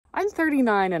I'm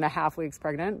 39 and a half weeks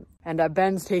pregnant, and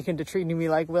Ben's taken to treating me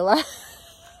like Willa.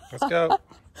 Let's go.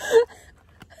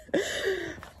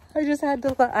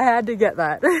 I had to get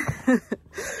that.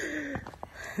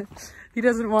 He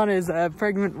doesn't want his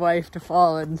pregnant wife to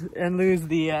fall and lose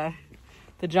the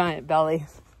giant belly.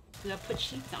 We're gonna put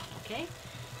sheets on, okay?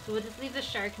 So we'll just leave the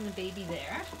shark and the baby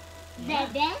there. Yeah.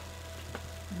 Baby?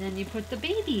 Then you put the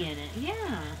baby in it,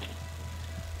 yeah.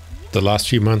 The last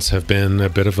few months have been a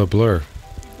bit of a blur.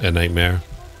 A nightmare,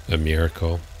 a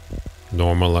miracle,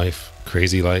 normal life,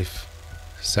 crazy life,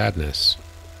 sadness,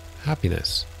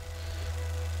 happiness.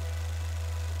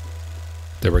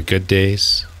 There were good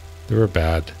days, there were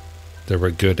bad, there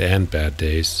were good and bad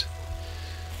days.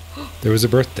 There was a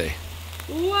birthday.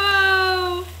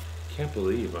 Whoa! Can't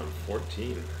believe I'm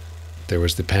 14. There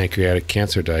was the pancreatic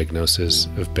cancer diagnosis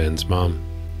of Ben's mom.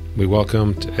 We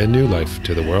welcomed a new life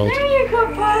to the world. There you go,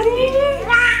 buddy!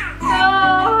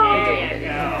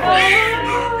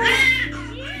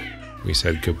 We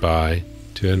said goodbye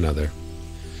to another.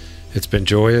 It's been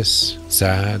joyous,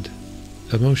 sad,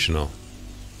 emotional.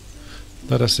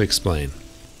 Let us explain.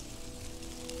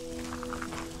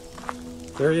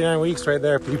 39 weeks right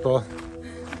there, people.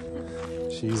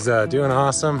 She's doing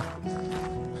awesome.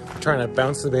 I'm trying to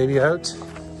bounce the baby out.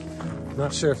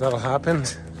 Not sure if that'll happen.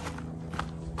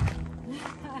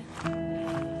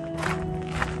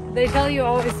 They tell you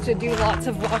always to do lots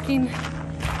of walking,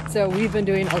 so we've been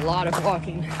doing a lot of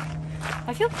walking.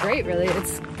 I feel great, really.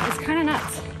 It's kind of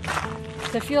nuts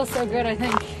to feel so good. I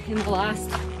think in the last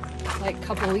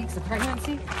couple weeks of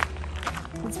pregnancy,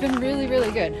 it's been really,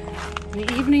 really good. In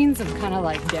the evenings, I'm kind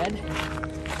of dead.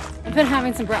 I've been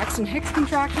having some Braxton Hicks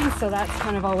contractions, so that's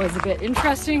kind of always a bit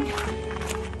interesting.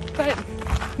 But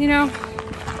you know,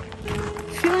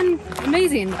 feeling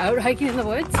amazing out hiking in the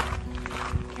woods.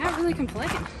 Can't really complain.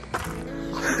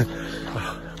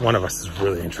 One of us is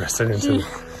really interested into.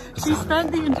 She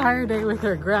spent the entire day with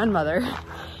her grandmother,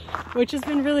 which has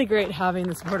been really great having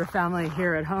the supportive family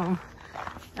here at home.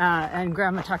 And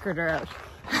Grandma tuckered her out.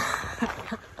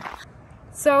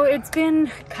 So it's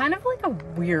been kind of like a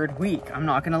weird week, I'm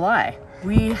not gonna lie.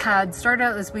 We had started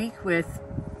out this week with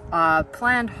a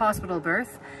planned hospital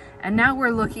birth, and now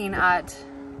we're looking at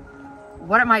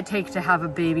what it might take to have a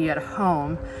baby at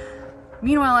home.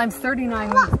 Meanwhile, I'm 39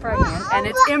 weeks pregnant and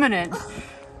it's imminent.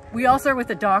 We also are with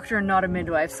a doctor and not a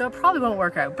midwife, so it probably won't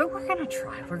work out, but we're gonna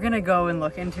try. We're gonna go and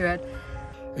look into it.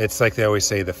 It's like they always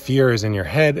say, the fear is in your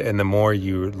head, and the more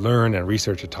you learn and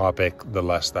research a topic, the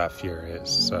less that fear is.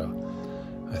 So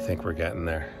I think we're getting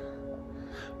there.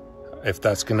 If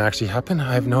that's gonna actually happen,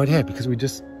 I have no idea, because we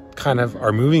just kind of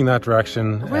are moving that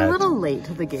direction. We're a little late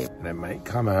to the game. And it might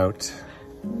come out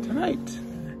tonight.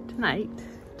 Tonight,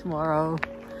 tomorrow.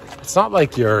 It's not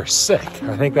like you're sick.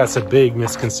 I think that's a big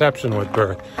misconception with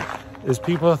birth, is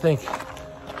people think,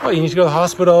 oh, you need to go to the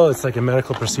hospital, it's like a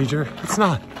medical procedure. It's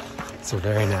not. It's a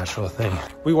very natural thing.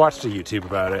 We watched a YouTube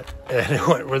about it, and it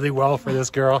went really well for this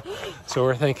girl. So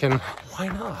we're thinking, why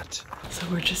not? So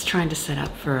we're just trying to set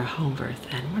up for a home birth,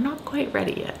 and we're not quite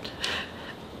ready yet.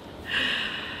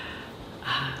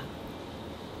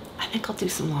 I think I'll do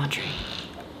some laundry.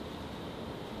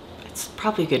 It's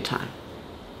probably a good time.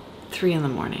 3 in the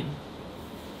morning.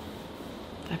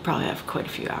 I probably have quite a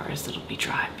few hours that'll be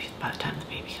dry by the time the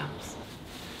baby comes.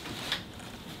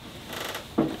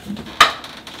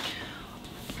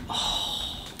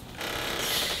 Oh.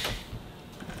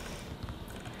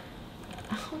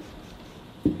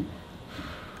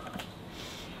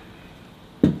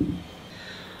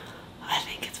 I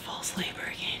think it's false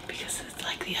labor again, because it's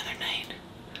like the other night.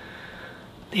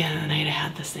 The other night I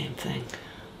had the same thing.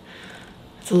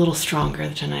 It's a little stronger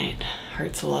tonight.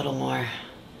 Hurts a little more.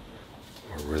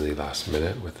 We're really last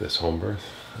minute with this home birth.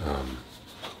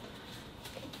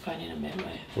 Finding a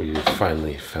midwife. We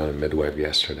finally found a midwife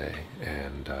yesterday,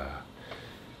 and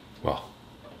well,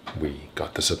 we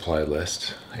got the supply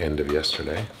list end of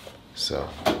yesterday, so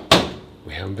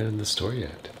we haven't been in the store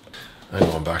yet. I'm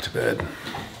going back to bed.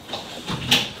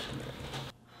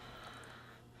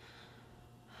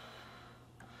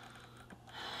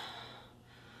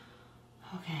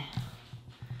 Okay.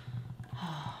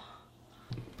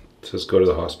 It says go to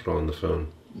the hospital on the phone.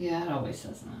 Yeah, it always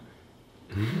says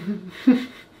that.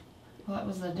 What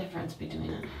was the difference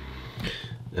between it?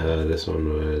 This one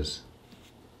was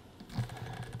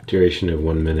duration of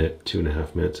 1 minute,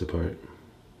 2.5 minutes apart.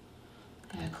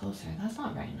 Yeah, closer. That's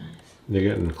not very nice. They're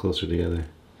getting closer together.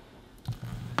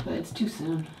 But it's too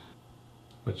soon.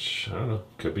 Which, I don't know,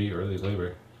 could be early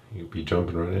labor. You'd be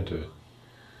jumping right into it.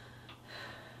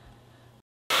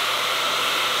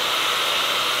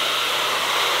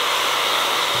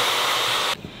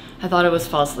 I thought it was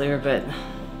false labor, but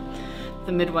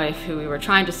the midwife who we were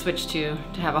trying to switch to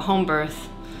have a home birth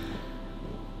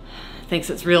thinks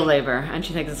it's real labor, and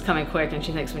she thinks it's coming quick, and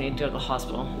she thinks we need to go to the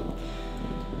hospital.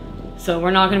 So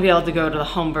we're not going to be able to go to the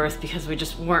home birth because we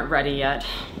just weren't ready yet.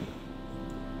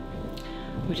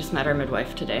 We just met our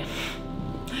midwife today.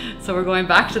 So we're going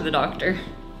back to the doctor.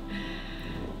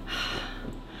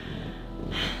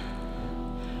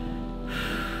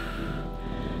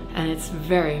 And it's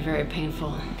very, very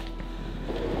painful.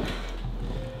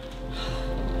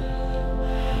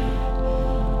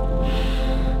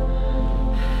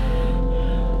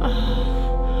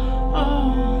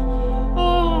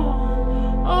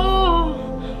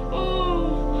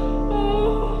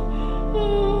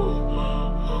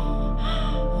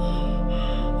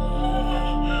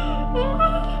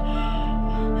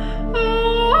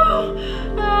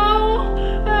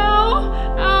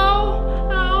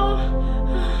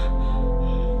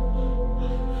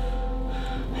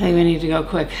 I think we need to go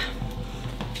quick.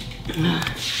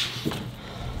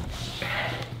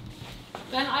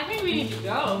 Ben, I think we need to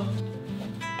go.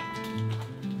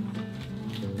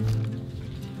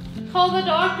 Call the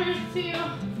doctors too.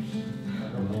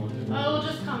 Oh, we'll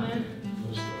just come in.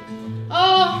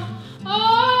 Oh!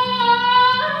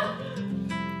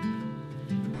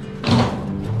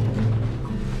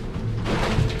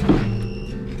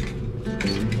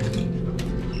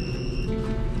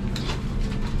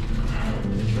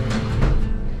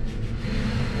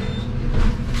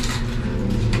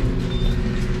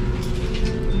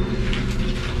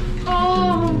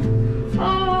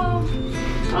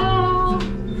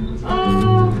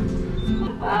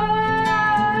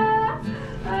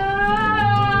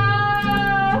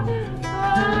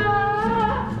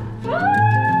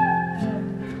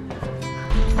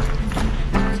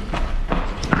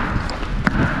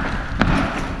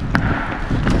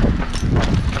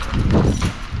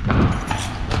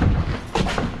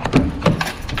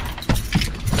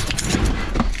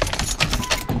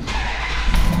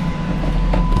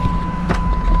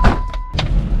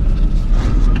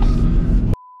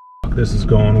 This is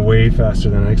going way faster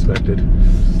than I expected.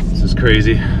 This is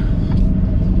crazy.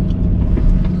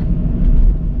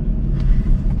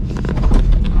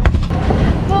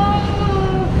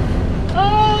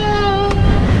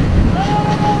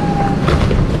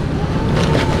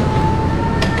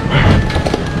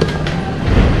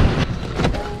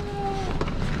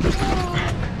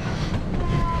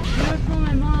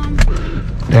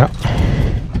 Yeah.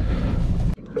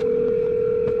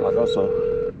 I'll go slow.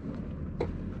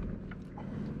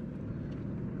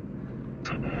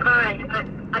 Hi,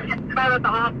 I'm at the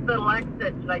hospital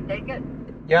exit. Should I take it?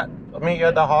 Yeah, I'll meet you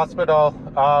at the hospital.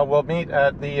 We'll meet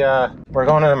at the, we're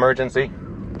going to emergency.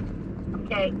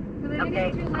 Okay.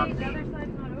 Okay.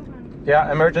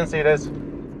 Yeah, emergency it is.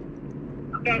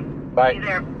 Okay. Bye. See you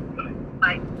there.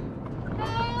 Bye.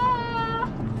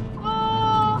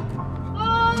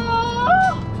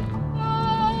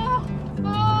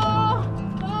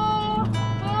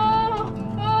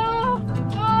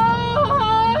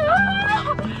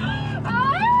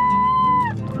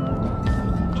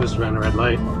 Just ran a red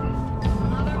light.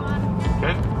 Another one.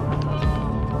 Okay.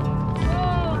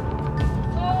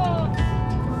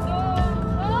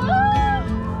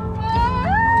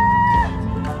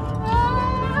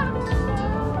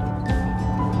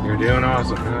 You're doing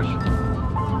awesome, Ash.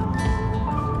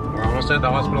 We're almost at the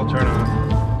hospital turn off.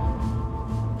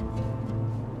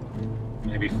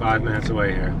 Maybe 5 minutes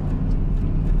away here.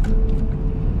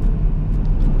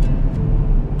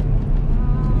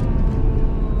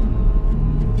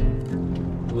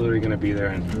 Literally gonna be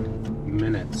there in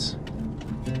minutes.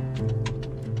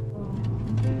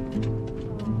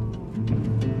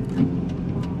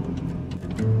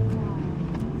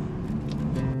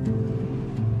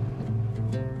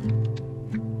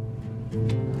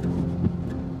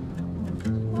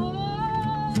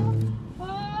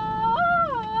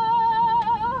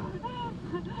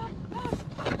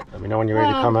 Let me know when you're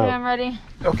ready to come out. I'm ready.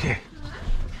 Okay.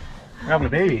 We're having a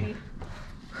baby.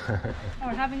 Oh,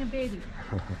 we're having a baby.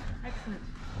 Excellent.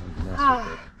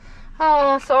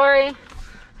 Oh, sorry.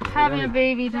 Having a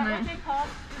baby tonight. Is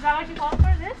that what you called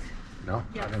for this? No?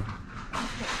 Yeah.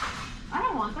 I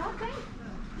don't want that thing.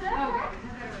 Oh,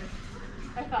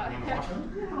 I thought.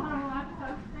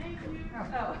 Thank you.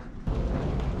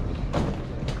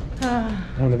 Oh.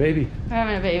 Having a baby. We're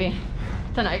having a baby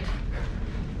tonight.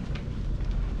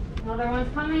 Another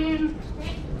one's coming.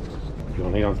 You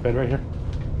want to lay on this bed right here?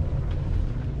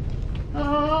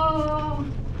 Oh,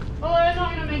 I'm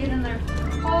not gonna make it in there.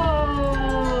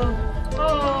 Oh, oh,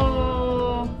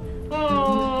 oh, oh,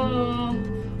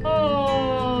 oh,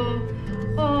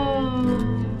 oh,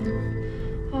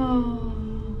 oh.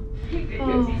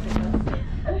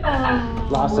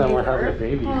 Last time we're having a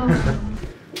baby. There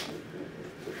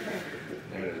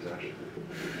it is, Ash.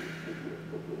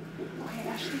 Okay,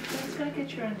 Ashley, let's go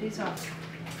get your undies off.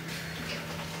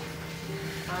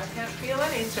 I can't feel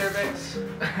any cervix.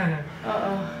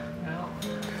 Uh-oh. No.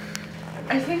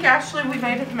 I think, Ashley, we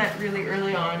might have met really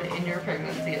early on in your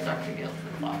pregnancy at Dr.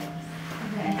 Gilson's office.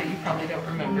 Okay. But you probably don't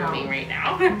remember me right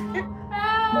now.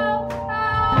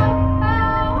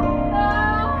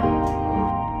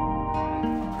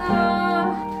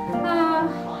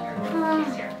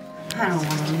 I don't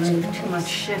want to move too much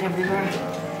shit everywhere.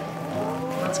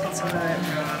 Let's get some of that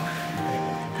going.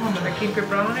 You want to keep it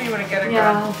rolling or you want to get it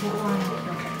Yeah, going? I'll do one.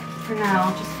 For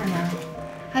now, just for now.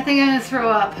 I think I'm gonna throw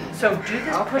up. So do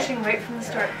this pushing right from the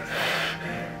start.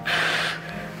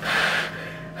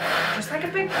 Just like a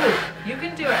big poop. You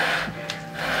can do it.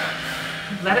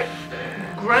 Let it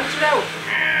grunt it out.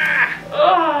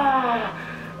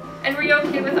 Oh. And were you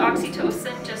okay with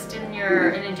oxytocin just in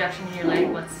an injection in your leg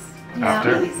once?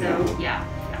 After? So yeah.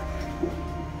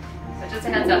 So just a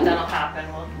heads up, that'll happen.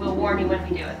 We'll warn you when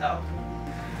we do it though.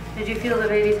 Did you feel the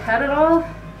baby's head at all?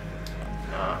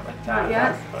 Not like Not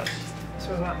yet?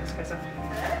 So we want this guy's up.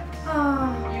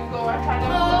 Oh. You go ahead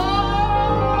and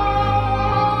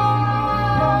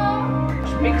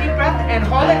big deep breath and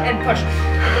hold it and push.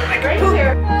 Like right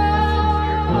here.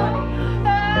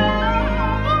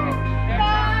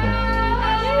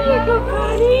 There you go,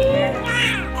 buddy. There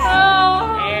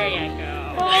you go.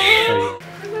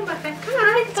 Come on, take a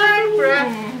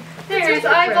breath. There, his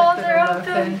eyeballs are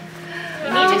open. You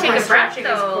need to take a breath stretching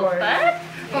his though, cord. bud.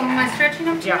 Oh, am I stretching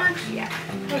him too much? Yeah.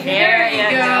 There you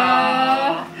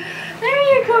go. There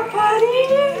you go, buddy.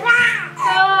 Oh.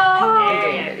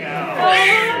 There you go.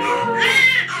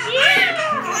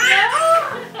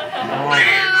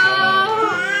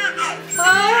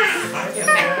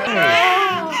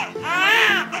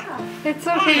 It's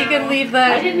okay, you can leave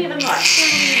that. I didn't even look.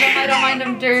 I don't mind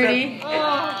him dirty.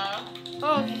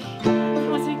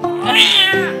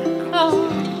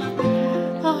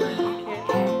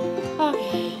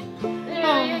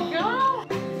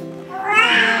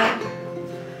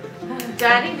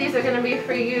 Daddy, these are going to be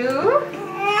for you.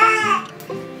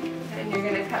 And you're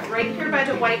going to cut right here by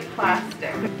the white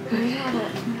plastic.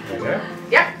 Okay.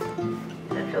 Yep.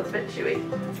 That feels a bit chewy.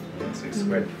 That's like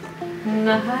squid.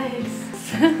 Nice.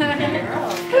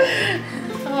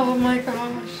 Oh my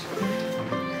gosh.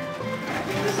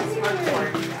 This is your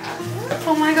cord.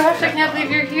 Oh my gosh, I can't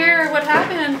believe you're here. What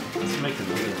happened? Let's make a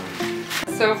video.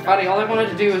 So funny. All I wanted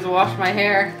to do was wash my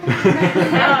hair.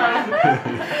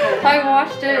 I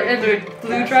washed it and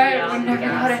blew dry it. We never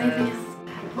got anything.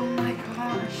 Oh my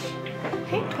gosh.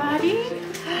 Hey, buddy.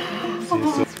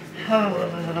 How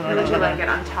would you like it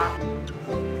on top?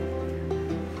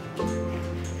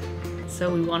 So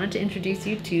we wanted to introduce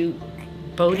you to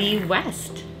Bodhi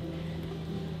West.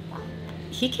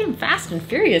 He came fast and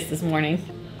furious this morning.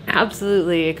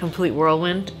 Absolutely a complete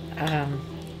whirlwind.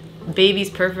 Baby's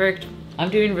perfect. I'm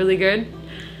doing really good.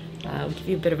 I'll give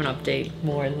you a bit of an update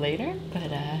more later,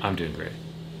 but I'm doing great.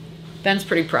 Ben's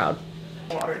pretty proud.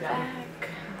 Water back.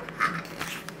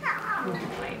 I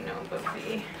know,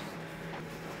 Buffy.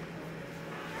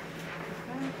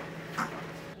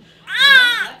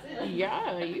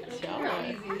 Yeah, you tell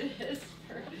us.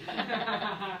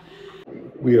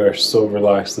 We are so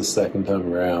relaxed the second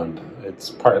time around. It's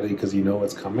partly because you know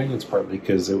what's coming. It's partly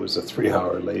because it was a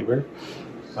 3-hour labor.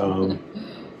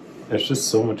 It's just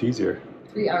so much easier.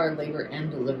 3-hour labor and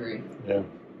delivery. Yeah.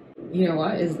 You know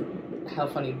what is how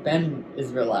funny Ben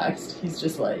is relaxed. He's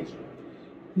just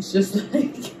just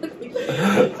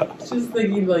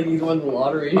thinking like he's won the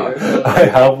lottery or something. I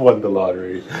have won the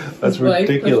lottery. That's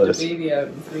ridiculous. Pushed the baby out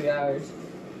in 3 hours.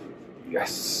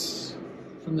 Yes.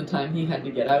 From the time he had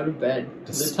to get out of bed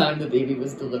to the time the baby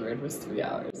was delivered was 3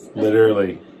 hours.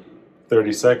 Literally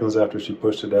 30 seconds after she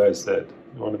pushed it out, I said,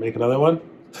 "You want to make another one?"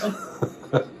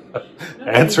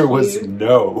 Answer was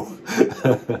no.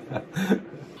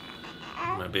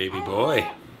 My baby boy.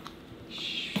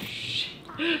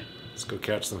 Let's go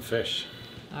catch some fish.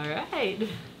 All right.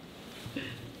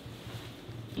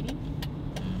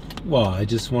 Well, I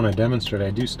just want to demonstrate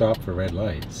I do stop for red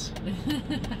lights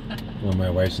when my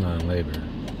wife's not in labor.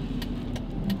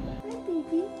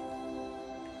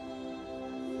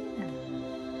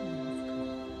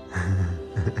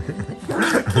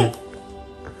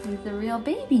 He's a real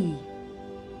baby.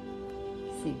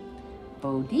 See,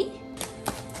 Bodhi?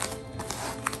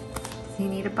 Does he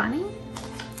need a bunny?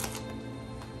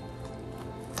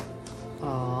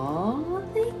 Oh,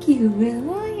 thank you,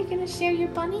 Willow. You're gonna share your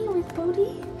bunny with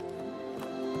Bodhi?